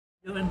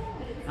Doing?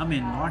 I'm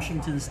in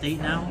Washington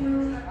State now,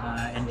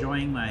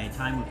 enjoying my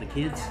time with the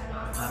kids.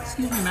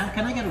 Excuse me, ma'am,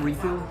 can I get a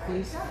refill,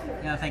 please?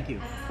 Yeah, thank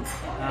you.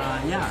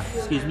 Yeah,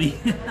 excuse me.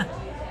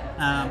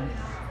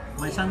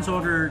 My son's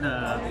ordered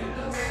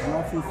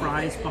waffle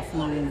fries,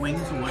 buffalo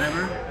wings, or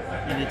whatever,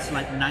 and it's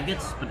like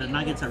nuggets, but the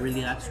nuggets are really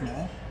that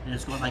small, and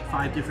it's got like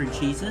 5 different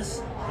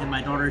cheeses. And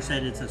my daughter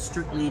said it's a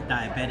strictly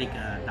diabetic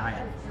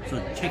diet,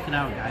 so check it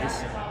out,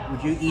 guys.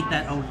 Would you eat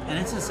that? Oh, and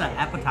it's just an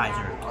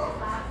appetizer.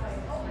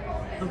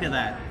 Look at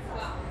that.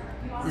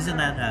 Isn't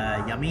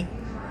that yummy?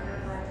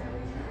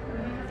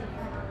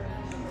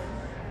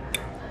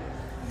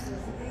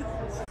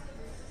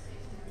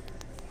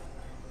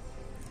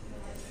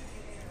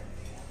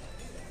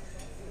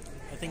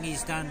 I think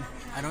he's done.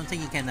 I don't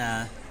think he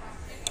can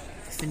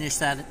finish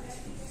that.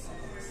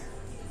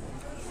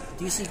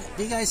 Do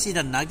you guys see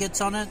the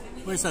nuggets on it?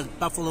 Where's the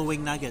buffalo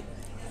wing nugget?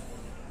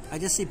 I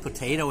just see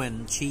potato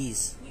and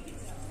cheese.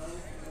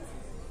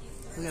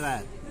 Look at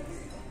that.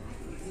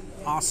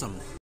 Awesome.